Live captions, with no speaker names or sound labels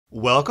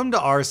Welcome to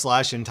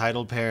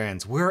rSlash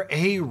Parents, where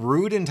a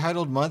rude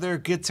entitled mother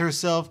gets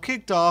herself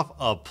kicked off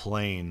a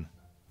plane.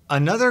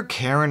 Another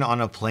Karen on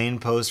a plane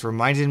post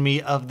reminded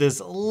me of this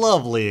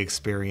lovely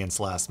experience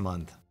last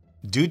month.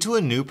 Due to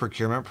a new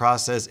procurement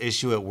process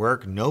issue at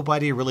work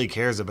nobody really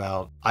cares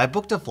about, I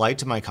booked a flight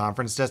to my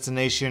conference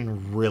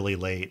destination really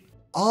late.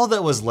 All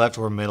that was left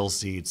were middle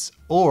seats,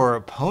 or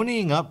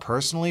ponying up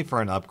personally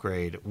for an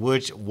upgrade,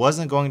 which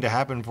wasn't going to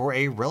happen for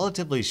a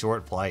relatively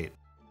short flight.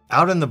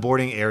 Out in the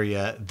boarding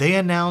area, they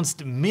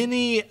announced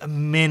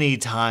many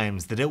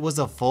times that it was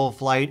a full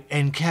flight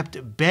and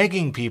kept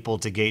begging people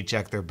to gate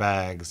check their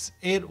bags.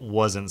 It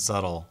wasn't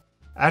subtle.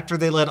 After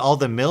they let all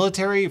the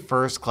military,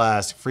 first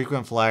class,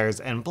 frequent flyers,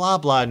 and blah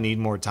blah need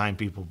more time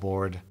people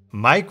board,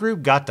 my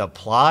group got to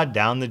plod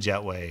down the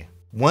jetway.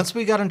 Once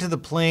we got into the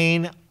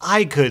plane,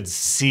 I could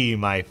see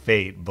my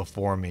fate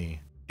before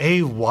me.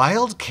 A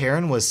wild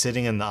Karen was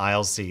sitting in the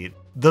aisle seat.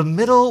 The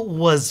middle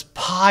was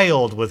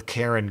piled with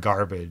Karen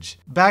garbage.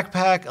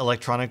 Backpack,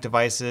 electronic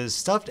devices,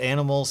 stuffed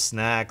animals,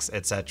 snacks,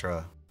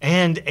 etc.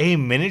 And a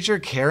miniature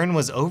Karen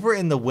was over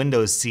in the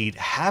window seat,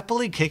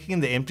 happily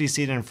kicking the empty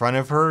seat in front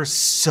of her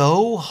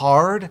so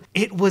hard,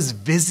 it was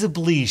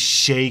visibly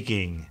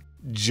shaking.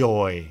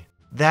 Joy.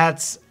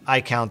 That's,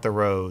 I count the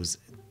rows,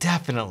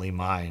 definitely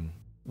mine.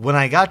 When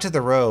I got to the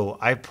row,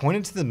 I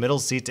pointed to the middle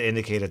seat to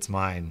indicate it's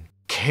mine.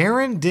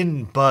 Karen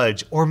didn't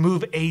budge or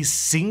move a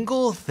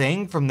single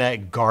thing from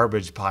that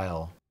garbage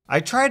pile.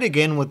 I tried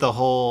again with the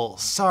whole,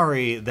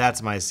 sorry,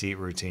 that's my seat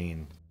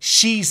routine.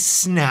 She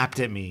snapped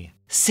at me,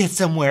 sit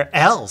somewhere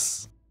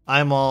else.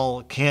 I'm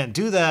all, can't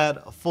do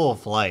that, full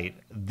flight.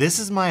 This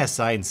is my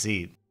assigned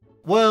seat.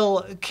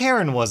 Well,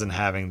 Karen wasn't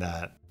having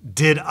that.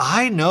 Did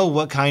I know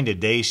what kind of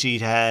day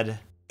she'd had?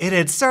 It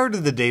had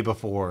started the day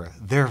before.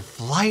 Their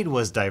flight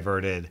was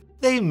diverted.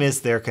 They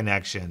missed their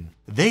connection.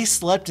 They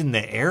slept in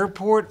the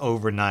airport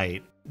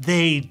overnight.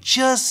 They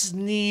just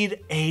need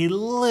a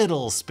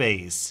little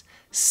space.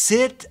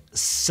 Sit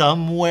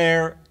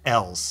somewhere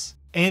else.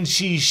 And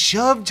she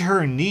shoved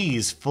her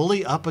knees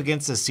fully up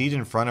against the seat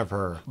in front of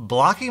her,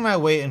 blocking my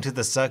way into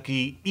the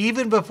sucky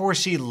even before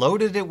she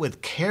loaded it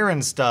with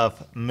Karen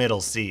stuff middle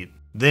seat.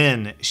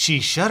 Then she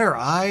shut her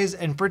eyes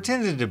and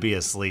pretended to be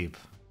asleep.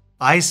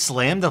 I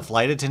slammed the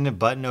flight attendant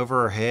button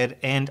over her head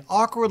and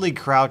awkwardly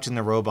crouched in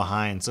the row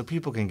behind so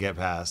people can get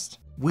past.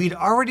 We'd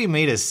already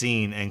made a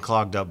scene and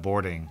clogged up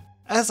boarding.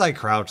 As I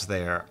crouched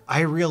there,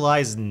 I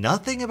realized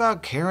nothing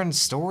about Karen's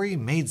story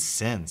made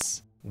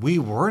sense. We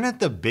weren't at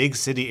the big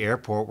city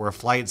airport where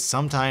flights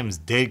sometimes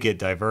did get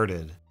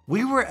diverted.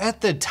 We were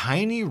at the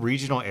tiny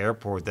regional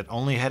airport that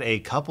only had a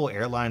couple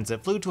airlines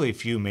that flew to a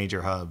few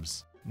major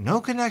hubs. No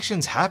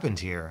connections happened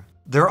here.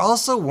 There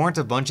also weren't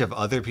a bunch of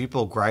other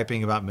people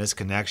griping about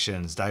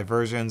misconnections,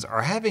 diversions,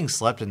 or having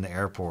slept in the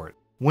airport.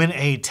 When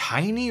a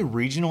tiny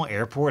regional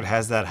airport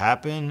has that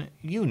happen,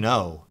 you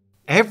know.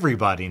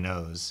 Everybody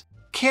knows.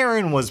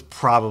 Karen was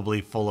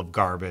probably full of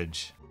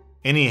garbage.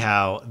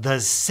 Anyhow,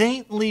 the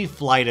saintly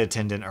flight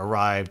attendant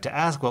arrived to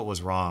ask what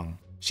was wrong.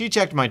 She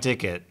checked my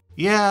ticket.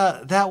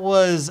 Yeah, that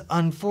was,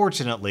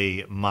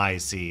 unfortunately, my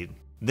seat.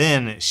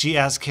 Then she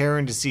asked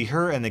Karen to see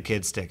her and the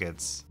kids'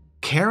 tickets.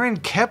 Karen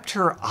kept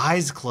her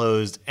eyes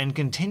closed and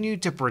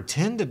continued to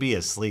pretend to be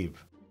asleep.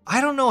 I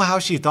don't know how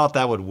she thought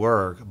that would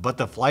work, but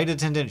the flight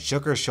attendant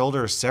shook her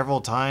shoulders several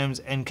times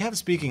and kept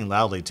speaking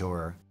loudly to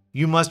her.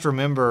 You must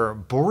remember,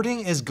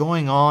 boarding is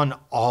going on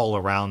all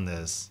around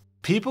this.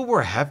 People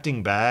were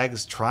hefting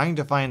bags, trying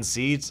to find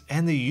seats,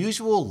 and the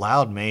usual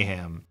loud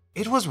mayhem.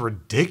 It was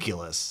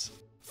ridiculous.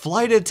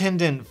 Flight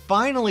attendant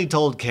finally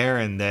told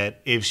Karen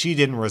that if she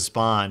didn't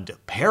respond,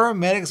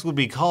 paramedics would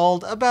be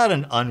called about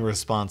an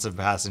unresponsive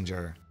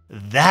passenger.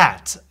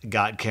 That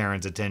got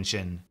Karen's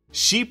attention.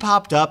 She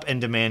popped up and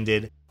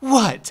demanded,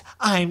 "What?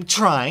 I'm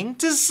trying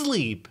to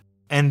sleep."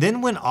 And then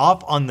went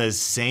off on the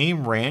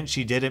same rant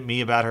she did at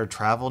me about her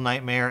travel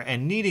nightmare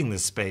and needing the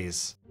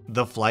space.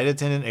 The flight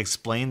attendant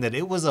explained that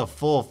it was a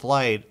full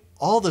flight,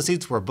 all the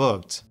seats were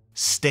booked.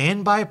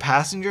 Standby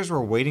passengers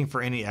were waiting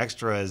for any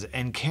extras,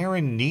 and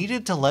Karen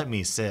needed to let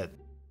me sit.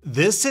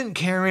 This sent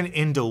Karen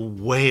into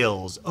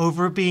wails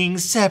over being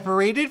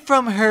separated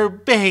from her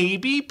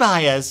baby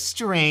by a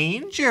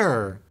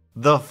stranger.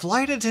 The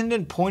flight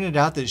attendant pointed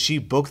out that she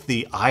booked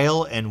the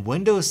aisle and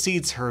window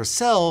seats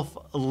herself,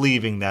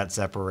 leaving that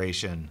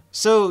separation.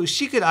 So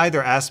she could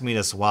either ask me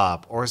to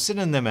swap or sit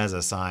in them as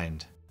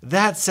assigned.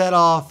 That set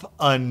off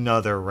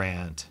another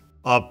rant.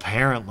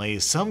 Apparently,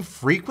 some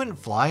frequent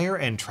flyer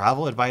and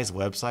travel advice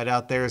website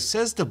out there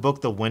says to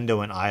book the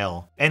window and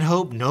aisle and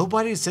hope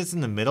nobody sits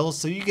in the middle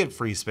so you get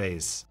free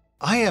space.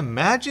 I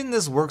imagine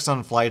this works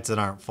on flights that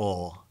aren't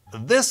full.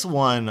 This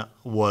one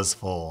was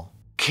full.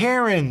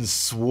 Karen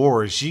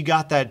swore she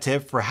got that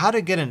tip for how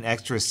to get an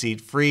extra seat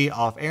free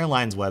off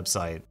airline's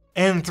website,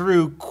 and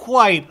threw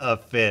quite a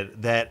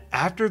fit that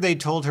after they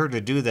told her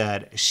to do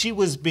that, she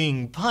was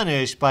being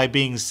punished by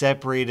being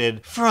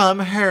separated from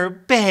her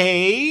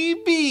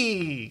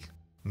baby.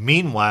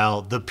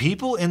 Meanwhile, the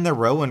people in the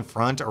row in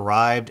front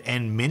arrived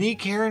and mini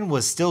Karen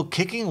was still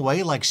kicking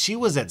away like she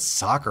was at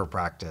soccer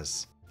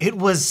practice. It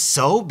was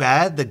so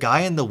bad the guy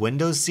in the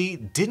window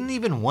seat didn't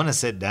even want to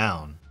sit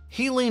down.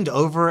 He leaned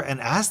over and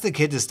asked the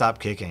kid to stop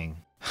kicking.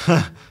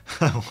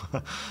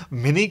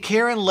 Mini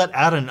Karen let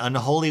out an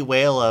unholy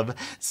wail of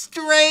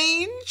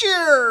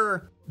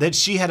 "Stranger!" that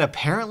she had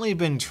apparently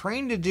been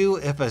trained to do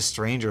if a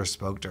stranger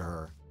spoke to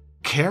her.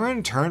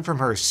 Karen turned from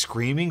her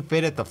screaming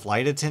fit at the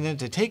flight attendant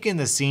to take in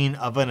the scene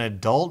of an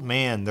adult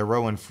man the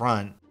row in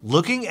front,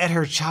 looking at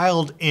her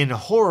child in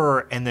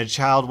horror and the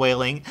child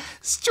wailing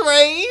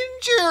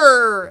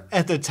 "Stranger!"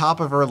 at the top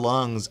of her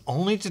lungs,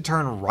 only to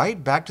turn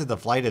right back to the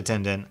flight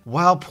attendant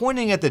while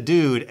pointing at the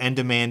dude and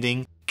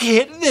demanding,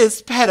 "Get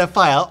this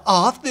pedophile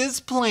off this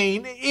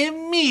plane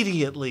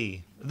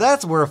immediately!"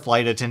 That's where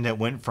flight attendant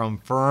went from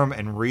firm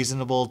and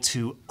reasonable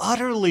to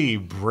utterly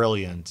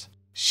brilliant.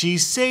 She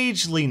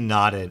sagely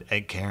nodded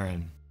at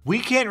Karen. "We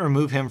can't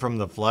remove him from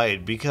the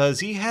flight because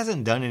he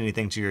hasn't done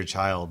anything to your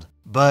child,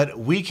 but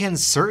we can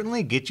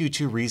certainly get you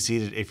two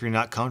reseated if you're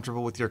not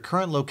comfortable with your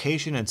current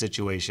location and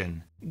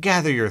situation.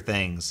 Gather your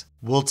things.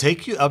 We'll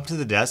take you up to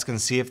the desk and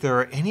see if there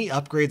are any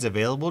upgrades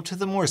available to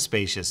the more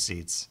spacious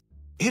seats."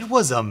 It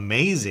was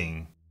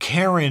amazing.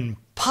 Karen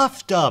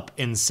puffed up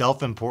in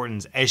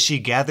self-importance as she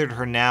gathered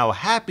her now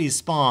happy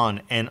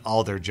spawn and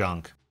all their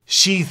junk.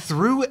 She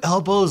threw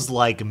elbows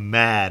like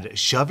mad,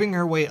 shoving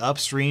her way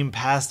upstream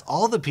past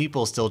all the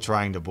people still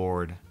trying to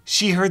board.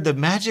 She heard the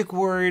magic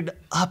word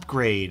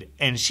upgrade,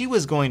 and she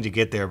was going to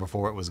get there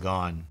before it was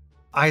gone.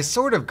 I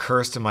sort of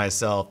cursed to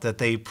myself that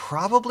they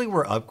probably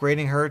were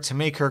upgrading her to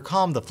make her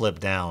calm the flip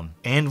down,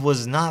 and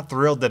was not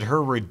thrilled that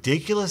her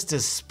ridiculous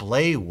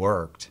display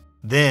worked.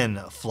 Then,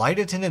 flight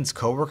attendant's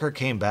coworker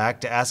came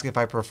back to ask if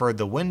I preferred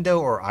the window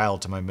or aisle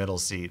to my middle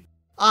seat.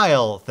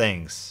 Aisle,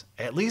 thanks.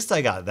 At least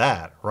I got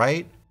that,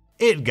 right?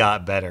 It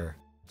got better.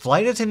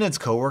 Flight attendant's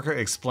coworker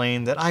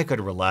explained that I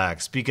could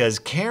relax because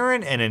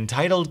Karen and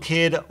entitled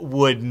kid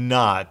would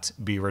not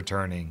be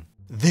returning.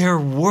 There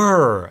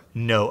were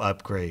no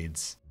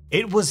upgrades.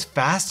 It was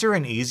faster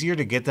and easier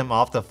to get them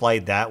off the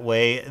flight that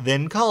way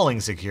than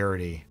calling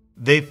security.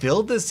 They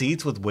filled the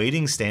seats with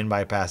waiting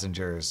standby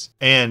passengers,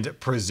 and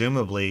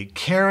presumably,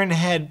 Karen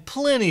had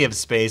plenty of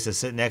space to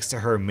sit next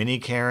to her mini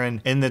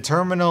Karen in the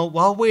terminal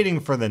while waiting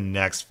for the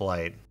next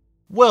flight.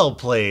 Well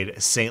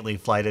played, saintly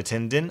flight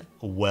attendant,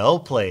 well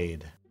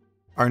played.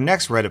 Our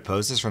next Reddit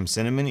post is from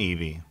Cinnamon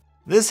Evie.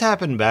 This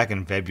happened back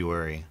in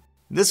February.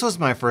 This was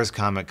my first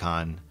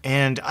Comic-Con,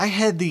 and I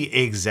had the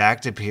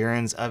exact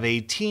appearance of a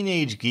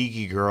teenage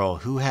geeky girl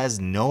who has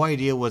no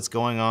idea what's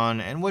going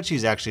on and what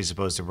she's actually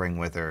supposed to bring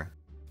with her.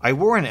 I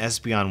wore an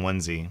Espeon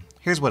onesie.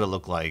 Here's what it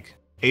looked like.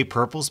 A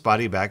purple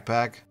spotty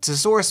backpack to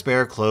store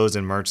spare clothes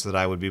and merch that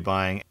I would be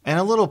buying, and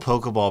a little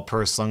Pokeball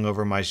purse slung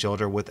over my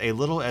shoulder with a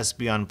little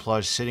Espeon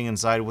plush sitting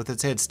inside with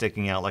its head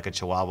sticking out like a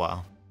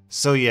chihuahua.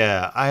 So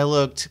yeah, I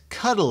looked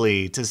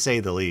cuddly to say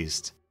the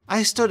least.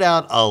 I stood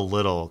out a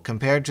little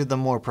compared to the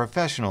more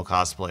professional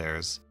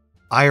cosplayers.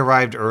 I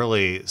arrived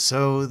early,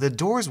 so the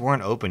doors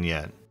weren't open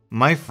yet.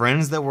 My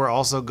friends that were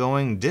also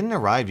going didn't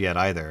arrive yet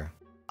either.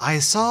 I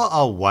saw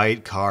a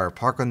white car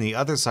park on the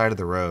other side of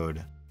the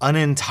road. An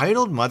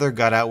entitled mother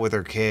got out with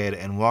her kid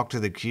and walked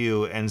to the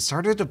queue and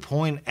started to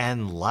point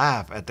and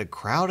laugh at the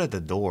crowd at the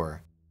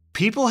door.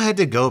 People had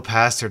to go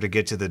past her to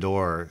get to the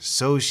door,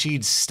 so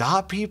she'd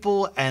stop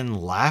people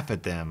and laugh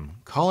at them,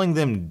 calling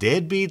them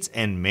deadbeats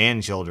and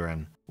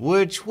man-children,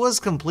 which was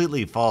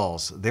completely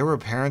false. There were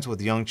parents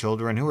with young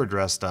children who were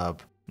dressed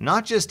up,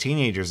 not just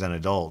teenagers and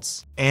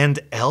adults, and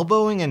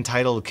elbowing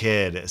entitled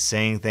kid,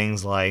 saying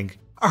things like,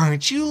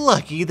 "Aren't you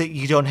lucky that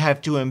you don't have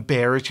to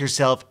embarrass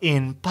yourself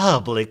in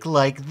public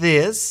like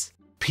this?"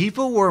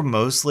 People were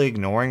mostly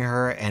ignoring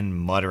her and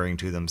muttering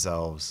to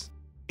themselves.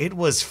 It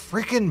was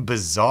frickin'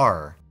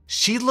 bizarre.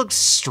 She looked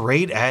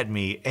straight at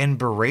me and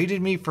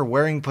berated me for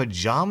wearing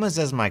pajamas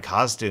as my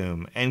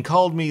costume and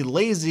called me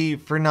lazy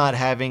for not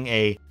having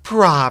a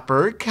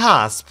proper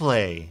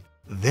cosplay.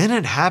 Then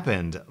it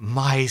happened,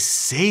 my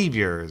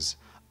saviors.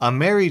 A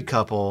married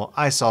couple,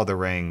 I saw the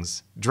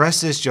rings.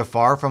 Dressed as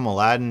Jafar from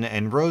Aladdin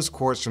and Rose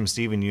Quartz from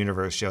Steven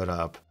Universe showed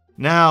up.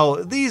 Now,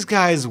 these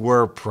guys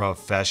were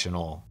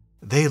professional.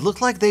 They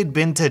looked like they'd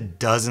been to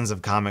dozens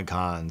of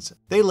Comic-Cons.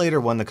 They later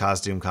won the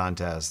costume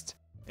contest.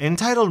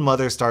 Entitled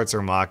mother starts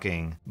her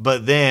mocking,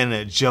 but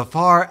then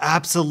Jafar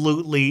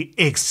absolutely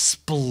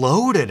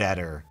exploded at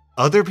her.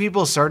 Other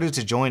people started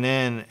to join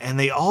in, and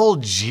they all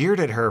jeered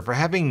at her for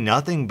having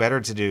nothing better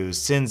to do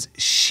since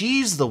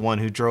she's the one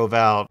who drove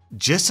out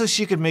just so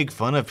she could make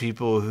fun of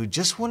people who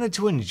just wanted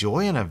to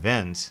enjoy an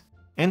event.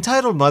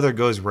 Entitled mother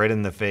goes red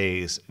in the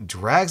face,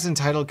 drags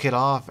entitled kid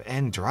off,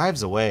 and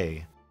drives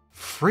away.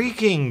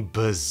 Freaking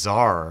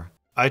bizarre.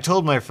 I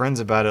told my friends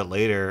about it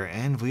later,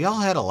 and we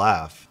all had a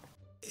laugh.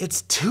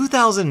 It's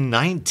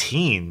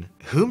 2019.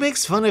 Who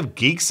makes fun of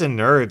geeks and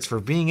nerds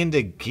for being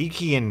into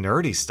geeky and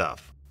nerdy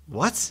stuff?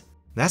 What?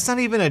 That's not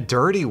even a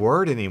dirty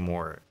word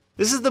anymore.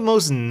 This is the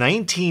most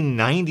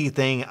 1990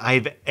 thing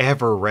I've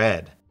ever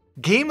read.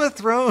 Game of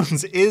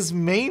Thrones is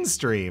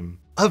mainstream.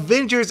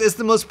 Avengers is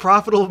the most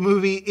profitable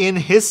movie in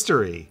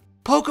history.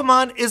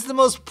 Pokemon is the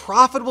most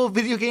profitable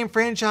video game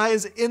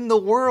franchise in the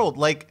world.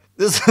 Like,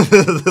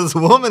 this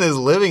woman is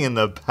living in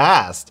the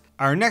past.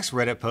 Our next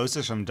Reddit post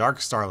is from Dark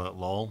Starlet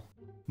lol.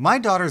 My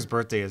daughter's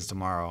birthday is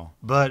tomorrow,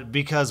 but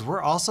because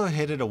we're also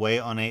headed away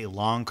on a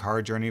long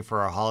car journey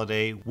for our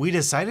holiday, we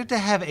decided to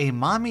have a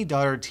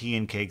mommy-daughter tea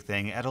and cake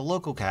thing at a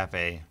local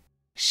cafe.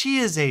 She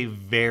is a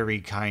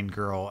very kind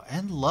girl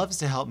and loves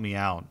to help me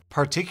out,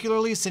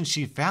 particularly since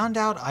she found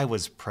out I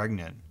was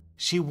pregnant.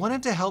 She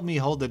wanted to help me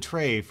hold the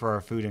tray for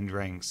our food and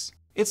drinks.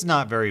 It's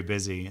not very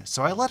busy,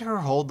 so I let her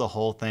hold the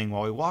whole thing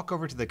while we walk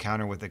over to the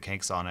counter with the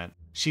cakes on it.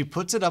 She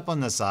puts it up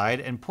on the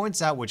side and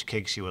points out which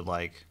cake she would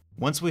like.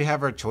 Once we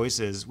have our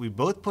choices, we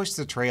both push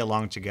the tray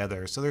along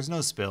together so there's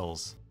no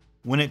spills.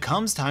 When it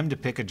comes time to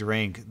pick a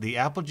drink, the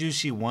apple juice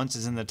she wants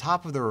is in the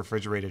top of the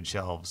refrigerated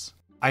shelves.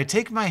 I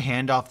take my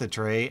hand off the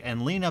tray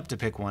and lean up to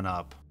pick one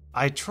up.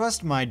 I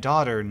trust my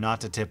daughter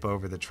not to tip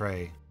over the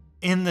tray.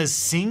 In the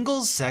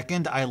single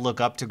second I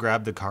look up to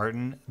grab the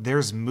carton,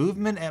 there's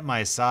movement at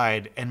my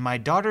side and my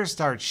daughter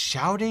starts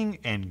shouting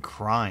and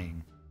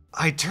crying.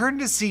 I turn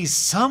to see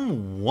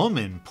some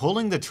woman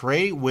pulling the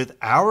tray with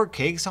our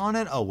cakes on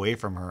it away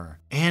from her,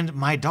 and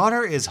my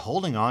daughter is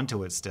holding on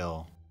to it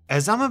still.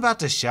 As I'm about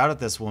to shout at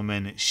this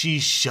woman, she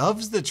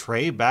shoves the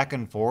tray back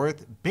and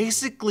forth,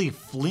 basically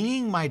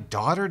fleeing my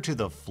daughter to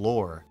the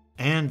floor.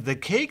 And the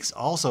cakes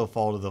also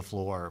fall to the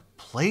floor,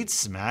 plates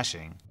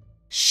smashing.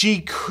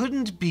 She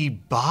couldn't be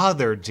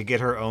bothered to get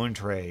her own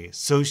tray,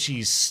 so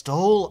she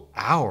stole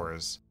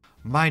ours.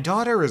 My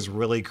daughter is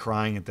really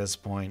crying at this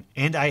point,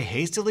 and I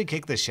hastily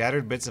kick the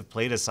shattered bits of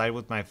plate aside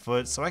with my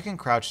foot so I can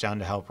crouch down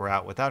to help her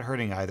out without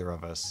hurting either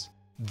of us.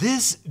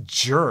 This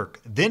jerk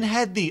then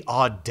had the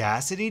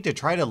audacity to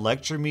try to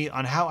lecture me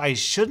on how I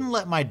shouldn't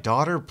let my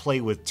daughter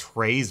play with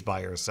trays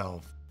by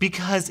herself,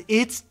 because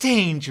it's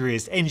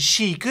dangerous and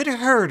she could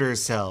hurt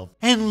herself.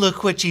 And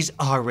look what she's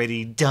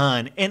already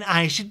done, and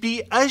I should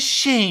be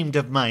ashamed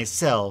of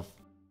myself.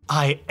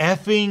 I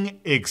effing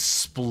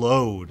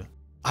explode.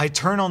 I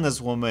turn on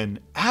this woman,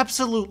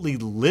 absolutely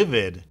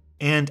livid,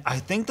 and I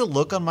think the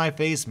look on my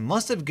face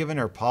must have given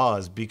her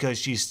pause because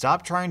she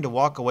stopped trying to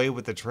walk away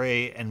with the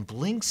tray and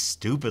blinked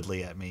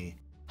stupidly at me.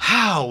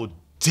 How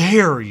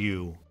dare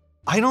you?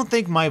 I don't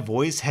think my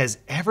voice has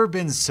ever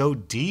been so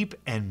deep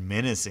and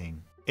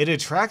menacing. It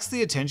attracts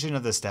the attention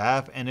of the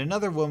staff and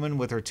another woman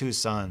with her 2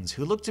 sons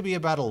who look to be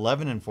about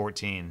 11 and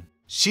 14.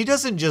 She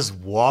doesn't just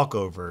walk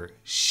over,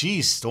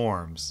 she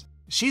storms.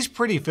 She's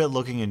pretty fit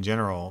looking in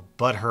general,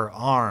 but her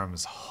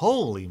arms,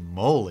 holy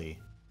moly.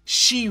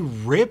 She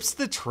rips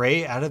the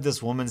tray out of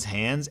this woman's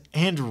hands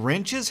and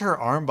wrenches her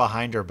arm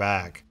behind her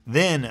back,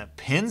 then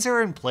pins her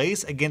in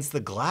place against the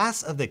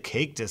glass of the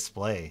cake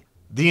display.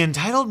 The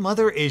entitled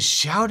mother is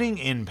shouting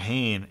in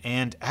pain,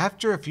 and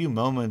after a few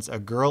moments, a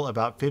girl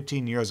about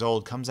 15 years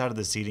old comes out of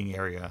the seating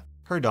area,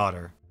 her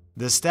daughter.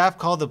 The staff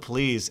call the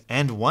police,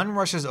 and one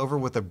rushes over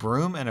with a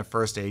broom and a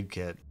first aid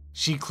kit.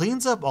 She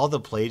cleans up all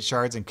the plate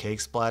shards and cake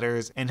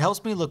splatters and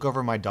helps me look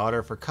over my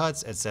daughter for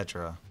cuts,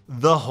 etc.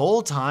 The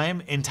whole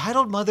time,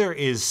 entitled mother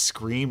is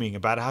screaming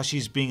about how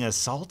she's being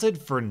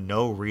assaulted for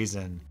no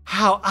reason.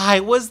 How I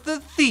was the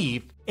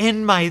thief,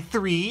 and my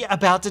 3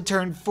 about to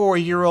turn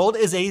 4-year-old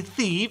is a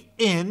thief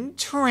in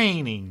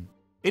training.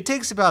 It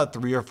takes about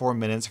 3 or 4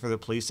 minutes for the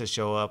police to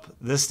show up.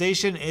 The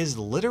station is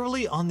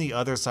literally on the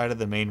other side of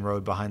the main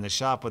road behind the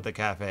shop with the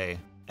cafe.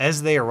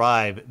 As they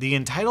arrive, the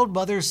entitled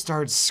mother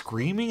starts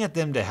screaming at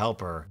them to help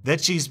her,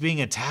 that she's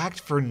being attacked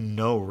for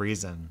no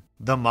reason.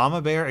 The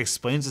mama bear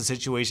explains the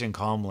situation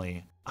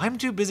calmly. I'm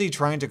too busy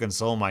trying to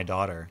console my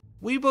daughter.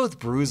 We both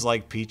bruise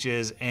like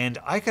peaches, and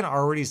I can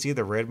already see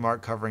the red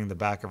mark covering the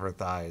back of her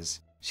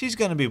thighs. She's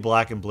gonna be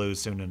black and blue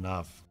soon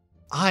enough.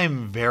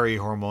 I'm very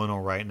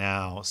hormonal right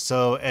now,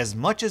 so as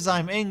much as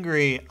I'm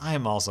angry,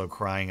 I'm also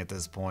crying at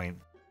this point.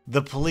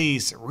 The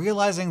police,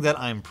 realizing that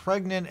I'm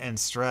pregnant and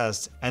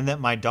stressed and that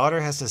my daughter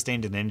has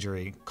sustained an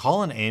injury,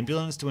 call an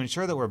ambulance to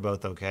ensure that we're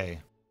both okay.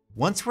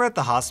 Once we're at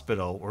the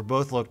hospital, we're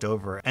both looked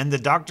over and the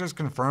doctors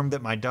confirm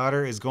that my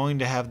daughter is going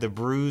to have the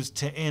bruise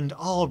to end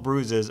all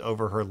bruises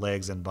over her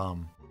legs and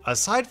bum.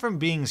 Aside from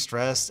being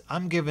stressed,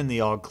 I'm given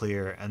the all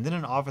clear and then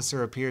an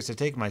officer appears to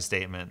take my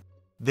statement.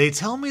 They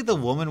tell me the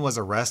woman was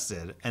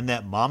arrested and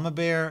that Mama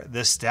Bear,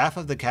 the staff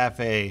of the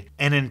cafe,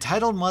 and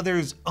entitled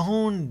mother's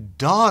own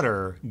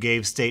daughter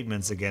gave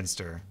statements against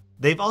her.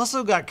 They've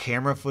also got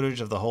camera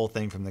footage of the whole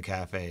thing from the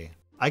cafe.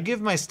 I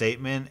give my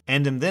statement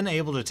and am then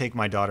able to take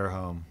my daughter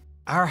home.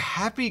 Our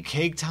happy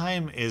cake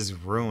time is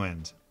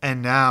ruined.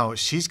 And now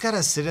she's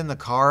gotta sit in the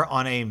car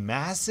on a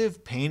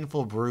massive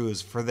painful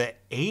bruise for the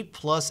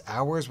 8+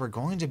 hours we're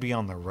going to be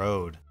on the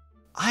road.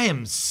 I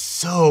am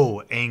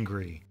so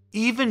angry.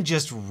 Even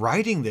just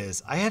writing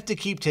this, I have to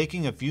keep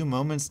taking a few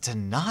moments to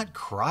not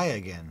cry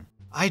again.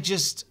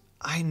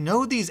 I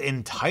know these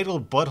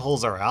entitled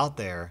buttholes are out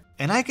there,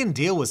 and I can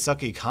deal with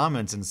sucky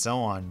comments and so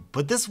on,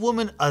 but this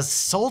woman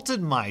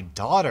assaulted my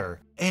daughter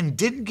and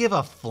didn't give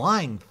a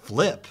flying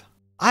flip.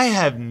 I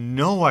have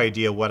no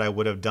idea what I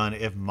would have done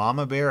if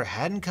Mama Bear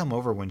hadn't come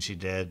over when she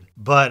did,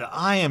 but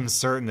I am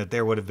certain that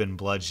there would have been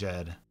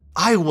bloodshed.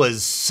 I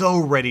was so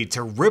ready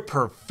to rip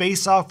her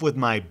face off with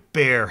my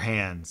bare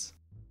hands.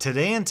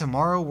 Today and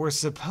tomorrow were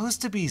supposed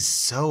to be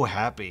so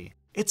happy.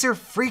 It's her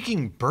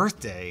freaking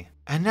birthday,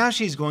 and now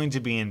she's going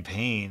to be in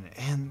pain,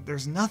 and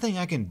there's nothing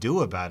I can do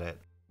about it.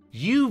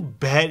 You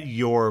bet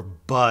your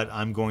butt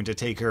I'm going to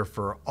take her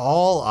for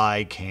all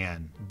I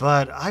can,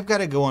 but I've got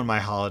to go on my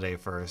holiday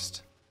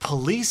first.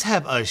 Police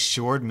have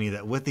assured me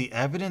that with the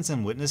evidence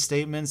and witness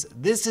statements,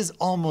 this is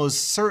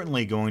almost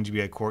certainly going to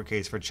be a court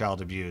case for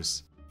child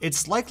abuse.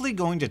 It's likely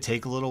going to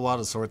take a little while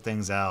to sort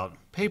things out.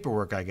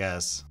 Paperwork, I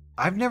guess.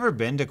 I've never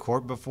been to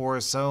court before,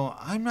 so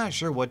I'm not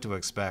sure what to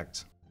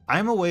expect.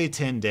 I'm away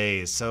 10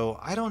 days, so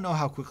I don't know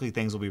how quickly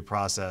things will be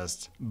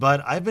processed,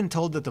 but I've been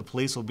told that the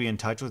police will be in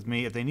touch with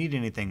me if they need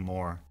anything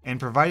more, and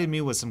provided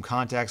me with some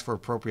contacts for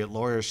appropriate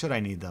lawyers should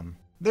I need them.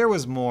 There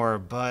was more,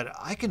 but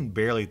I can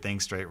barely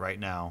think straight right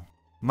now.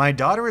 My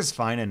daughter is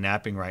fine and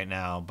napping right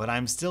now, but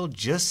I'm still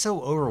just so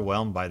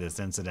overwhelmed by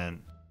this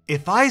incident.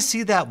 If I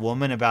see that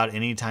woman about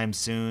anytime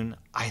soon,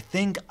 I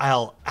think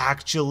I'll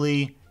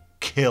actually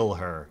kill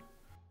her.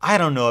 I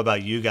don't know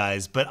about you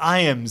guys, but I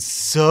am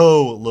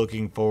so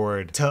looking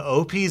forward to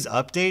OP's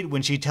update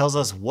when she tells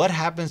us what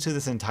happens to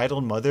this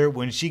entitled mother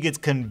when she gets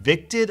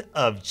convicted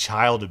of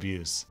child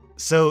abuse.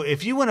 So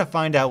if you want to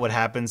find out what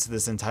happens to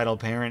this entitled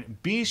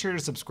parent, be sure to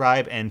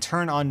subscribe and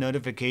turn on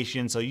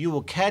notifications so you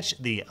will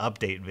catch the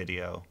update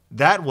video.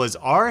 That was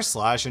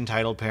rSlash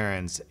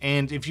Entitledparents,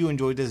 and if you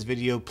enjoyed this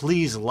video,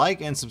 please like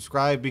and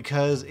subscribe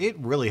because it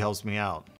really helps me out.